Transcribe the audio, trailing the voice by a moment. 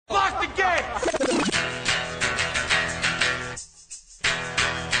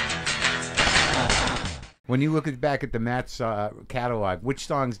When you look back at the Matt's catalog, which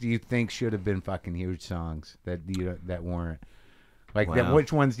songs do you think should have been fucking huge songs that weren't? Like, Wow.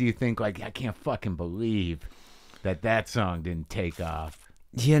 which ones do you think, like, I can't fucking believe that song didn't take off?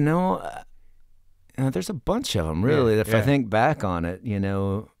 You know, there's a bunch of them, really. If I think back on it, you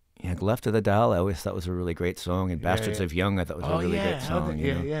know, Left of the Dial, I always thought was a really great song. And Bastards of Young, I thought was a really great song.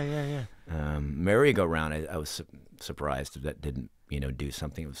 Yeah. Merry Go Round, I was surprised that didn't, do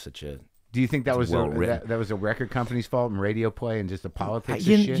something of such a... Do you think that was that was a record company's fault and radio play and just the politics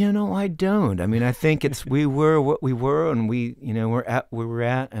of shit? You know, I don't. I mean, I think it's we were what we were, and we're at where we're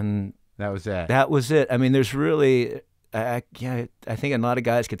at, and that was that. That was it. I mean, there's really, I think a lot of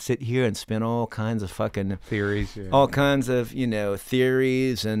guys could sit here and spin all kinds of fucking theories, all kinds of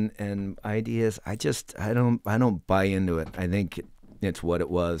theories and ideas. I don't buy into it. I think it's what it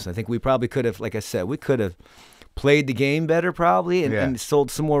was. I think we probably could have, like I said, we could have played the game better probably and sold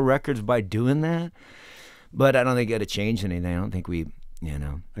some more records by doing that, but I don't think it would have changed anything. I don't think we we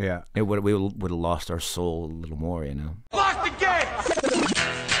would have lost our soul a little more. Lock the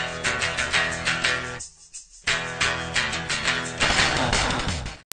gate.